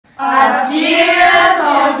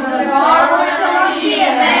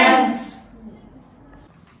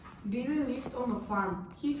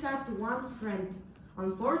friend.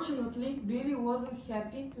 Unfortunately, Billy wasn't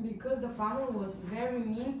happy because the farmer was very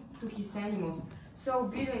mean to his animals. So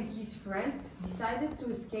Billy and his friend decided to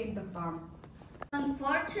escape the farm.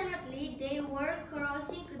 Unfortunately, they were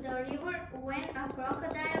crossing the river when a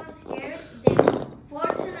crocodile scared them.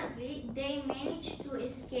 Fortunately, they managed to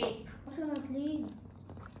escape. Fortunately,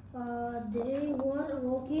 they were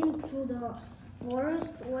walking through the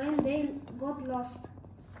forest when they got lost.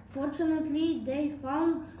 Fortunately, they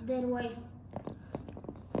found their way.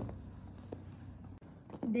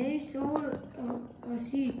 They saw a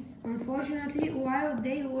sea. Unfortunately, while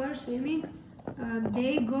they were swimming,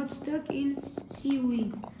 they got stuck in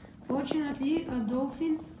seaweed. Fortunately, a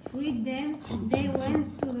dolphin freed them. They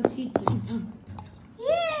went to the city.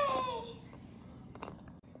 Yay!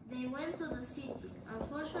 They went to the city.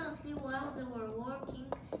 Unfortunately, while they were walking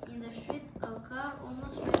in the street, a car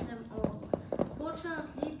almost ran them over.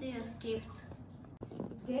 Fortunately, they escaped.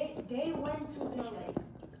 They went to the lake.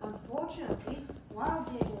 Unfortunately, while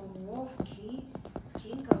they were walking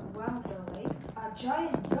around the lake, a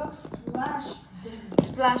giant duck splashed them.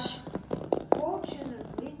 Splash!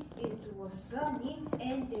 Fortunately, it was sunny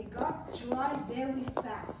and they got dry very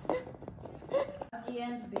fast. At the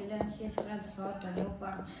end, Billy and his friends bought a new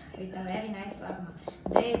farm with a very nice farmer.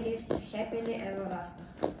 They lived happily ever after.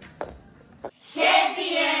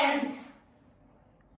 Happy end!